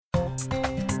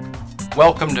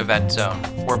Welcome to Vet Zone,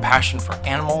 where passion for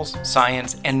animals,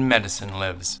 science, and medicine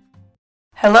lives.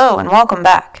 Hello and welcome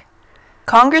back.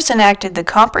 Congress enacted the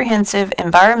Comprehensive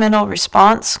Environmental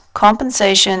Response,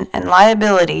 Compensation, and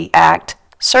Liability Act,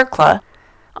 CERCLA,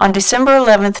 on December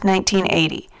 11,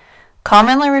 1980.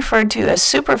 Commonly referred to as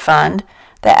Superfund,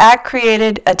 the Act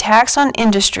created a tax on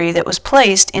industry that was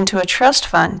placed into a trust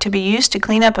fund to be used to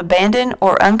clean up abandoned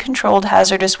or uncontrolled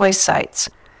hazardous waste sites.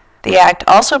 The Act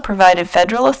also provided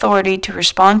federal authority to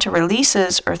respond to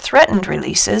releases or threatened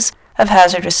releases of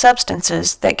hazardous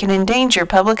substances that can endanger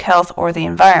public health or the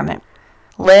environment.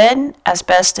 Lead,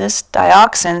 asbestos,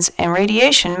 dioxins, and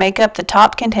radiation make up the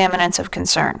top contaminants of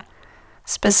concern.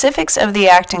 Specifics of the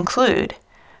Act include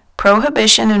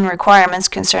prohibition and requirements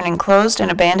concerning closed and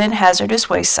abandoned hazardous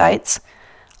waste sites,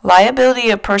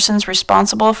 liability of persons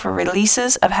responsible for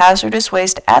releases of hazardous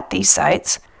waste at these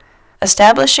sites,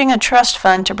 establishing a trust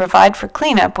fund to provide for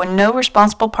cleanup when no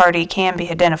responsible party can be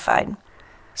identified.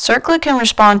 CERCLA can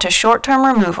respond to short-term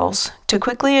removals to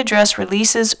quickly address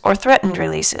releases or threatened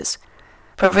releases.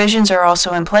 Provisions are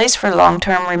also in place for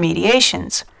long-term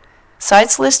remediations.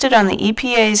 Sites listed on the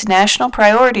EPA's National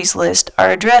Priorities List are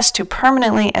addressed to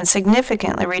permanently and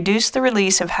significantly reduce the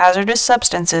release of hazardous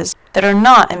substances that are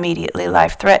not immediately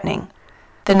life-threatening.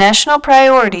 The National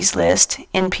Priorities List,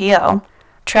 NPL,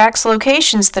 tracks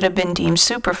locations that have been deemed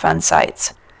Superfund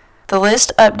sites. The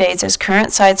list updates as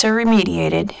current sites are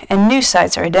remediated and new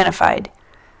sites are identified.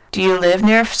 Do you live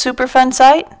near a Superfund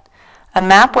site? A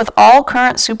map with all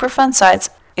current Superfund sites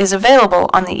is available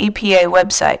on the EPA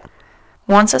website.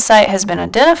 Once a site has been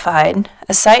identified,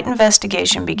 a site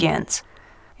investigation begins.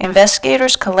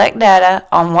 Investigators collect data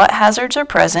on what hazards are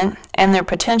present and their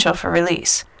potential for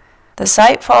release. The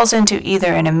site falls into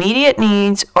either an immediate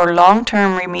needs or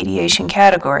long-term remediation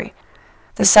category.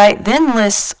 The site then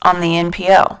lists on the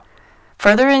NPL.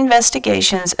 Further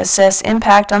investigations assess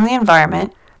impact on the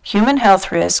environment, human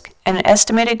health risk, and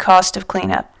estimated cost of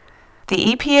cleanup.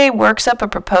 The EPA works up a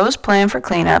proposed plan for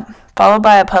cleanup, followed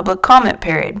by a public comment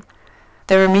period.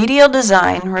 The Remedial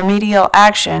Design, Remedial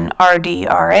Action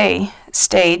 (RDRA)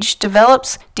 stage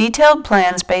develops detailed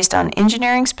plans based on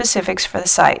engineering specifics for the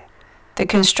site. The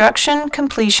construction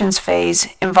completions phase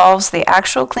involves the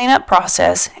actual cleanup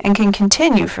process and can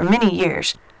continue for many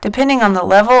years, depending on the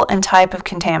level and type of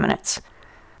contaminants.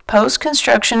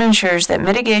 Post-construction ensures that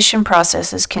mitigation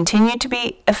processes continue to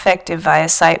be effective via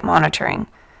site monitoring.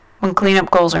 When cleanup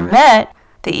goals are met,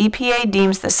 the EPA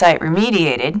deems the site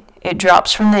remediated. It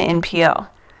drops from the NPL.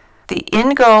 The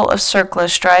end goal of CERCLA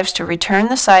strives to return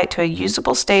the site to a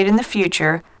usable state in the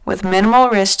future with minimal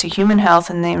risk to human health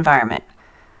and the environment.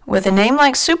 With a name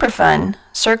like Superfund,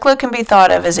 CERCLA can be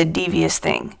thought of as a devious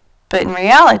thing. But in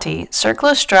reality,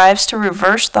 CERCLA strives to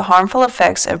reverse the harmful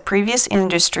effects of previous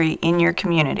industry in your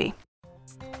community.